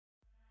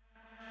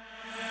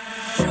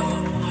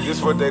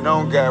This what they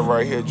don't got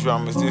right here,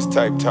 Drumma, is this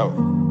type talk.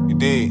 You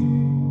dig?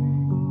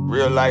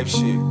 Real life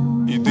shit.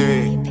 You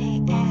dig?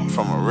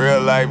 From a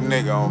real life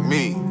nigga on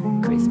me.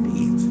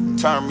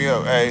 Turn me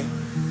up, ayy.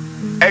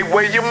 Hey,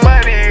 where your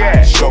money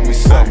at? Show me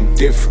something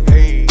different.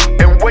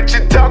 And what you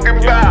talking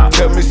about?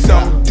 Tell me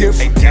something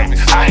different.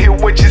 I hear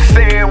what you're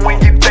saying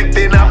when you think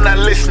that I'm not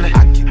listening.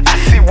 I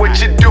see what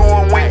you're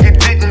doing when you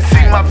didn't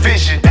see my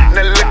vision.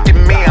 Now look at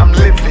me, I'm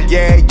living.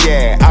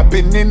 Yeah, I've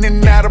been in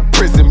and out of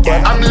prison,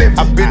 but I'm living.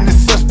 I've been the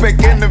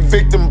suspect and the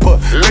victim, but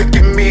Look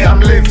at me, I'm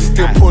living.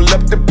 still pull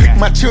up to pick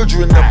my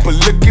children up. But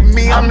look at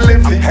me, I'm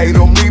living. Hate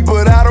on me,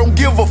 but I don't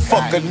give a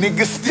fuck. A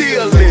nigga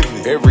still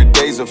living. Every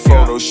day's a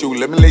photo shoot.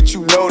 Let me let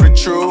you know the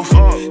truth.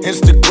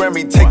 Instagram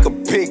me, take a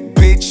pic,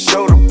 bitch,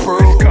 show the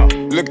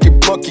proof. Look at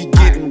Bucky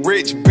getting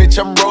rich, bitch,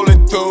 I'm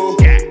rolling through.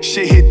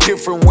 Shit hit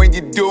different when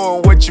you're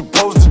doing what you're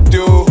supposed to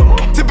do.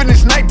 Tipping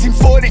this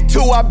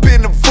 1942, I've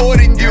been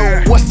avoiding you.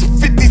 What's the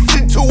 50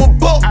 cent to a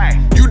buck?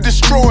 You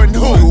destroying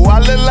who? I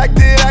look like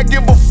that, I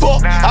give a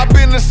fuck. I've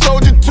been a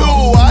soldier too.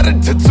 I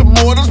done took some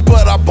orders,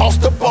 but I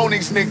bossed up on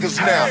these niggas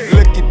now.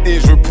 Look at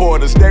these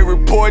reporters, they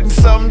reporting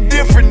something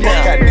different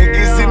now. Got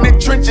niggas in the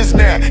trenches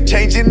now,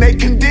 changing their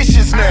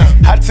conditions now.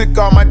 I took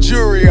all my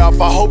jewelry off,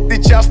 I hope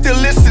that y'all still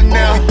listen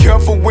now. Be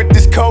careful with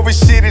this COVID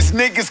shit, it's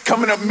niggas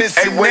coming up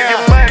missing Hey, where now.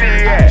 your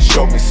money at?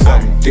 Show me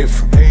something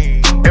different.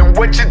 And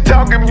what you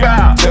talking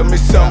about? Tell me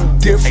something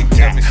different.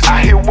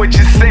 I hear what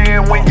you're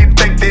saying when you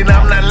think that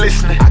I'm not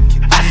listening.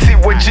 I see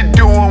what you're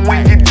doing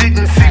when you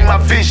didn't see my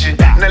vision.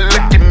 Now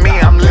look at me,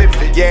 I'm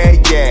living.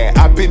 Yeah,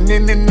 I've been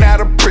in and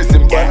out of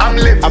prison, but I'm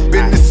living. I've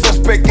been the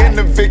suspect and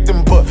the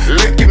victim, but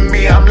Look at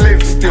me, I'm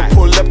living. still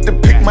pull up to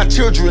pick my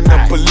children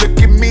up. But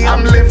look at me,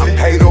 I'm living.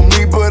 Hate on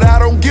me, but I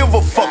don't give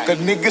a fuck. A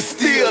nigga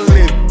still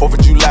living. 4th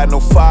of July, no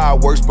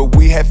fireworks, but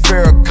we had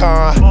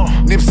Farrakhan.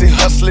 Nipsey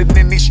hustling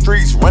in these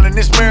streets, running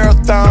this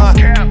marathon.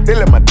 They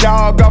let my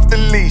dog off the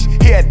leash,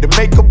 he had to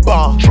make a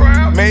bomb.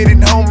 Made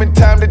it home in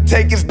time to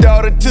take his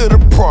daughter to the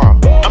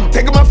prom. I'm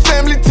taking my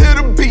family to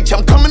the beach,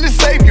 I'm coming to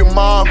save your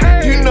mom.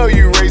 You know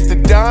you raised the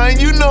dime,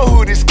 you know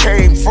who this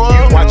came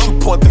from. Watch you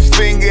point the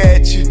finger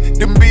at you,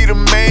 them be the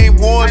main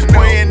ones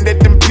praying that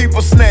them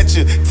people snatch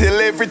you. Till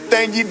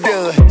everything you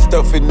done.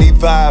 Stuffing these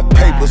vibe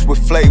papers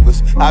with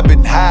flavors. I've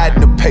been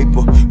hiding the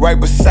paper right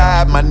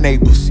beside my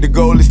neighbors. The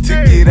goal is to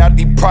get out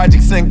these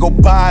projects and go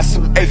buy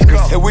some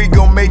acres. And we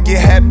gon' make it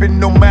happen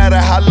no matter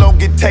how long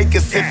it take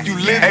us if you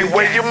live. Hey,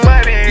 where your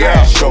money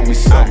at? Show me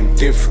something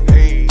different.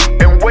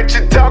 And what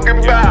you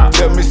talking about?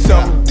 Tell me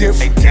something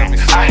different.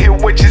 I hear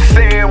what you're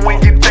saying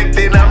when you think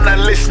that I'm not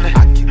listening.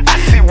 I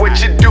see what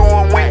you're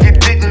doing when you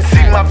didn't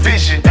see my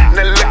vision.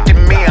 Now look at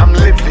me, I'm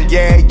living.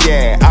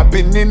 Yeah, I've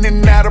been in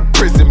and out of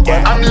prison,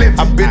 but I'm living.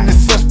 I've been the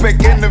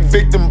suspect and the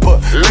victim,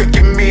 but Look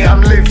at me,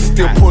 I'm living.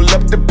 still pull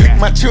up to pick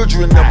my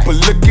children up. But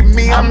look at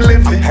me, I'm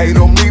living. Hate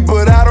on me,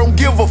 but I don't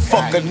give a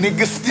fuck. A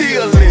nigga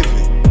still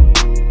living.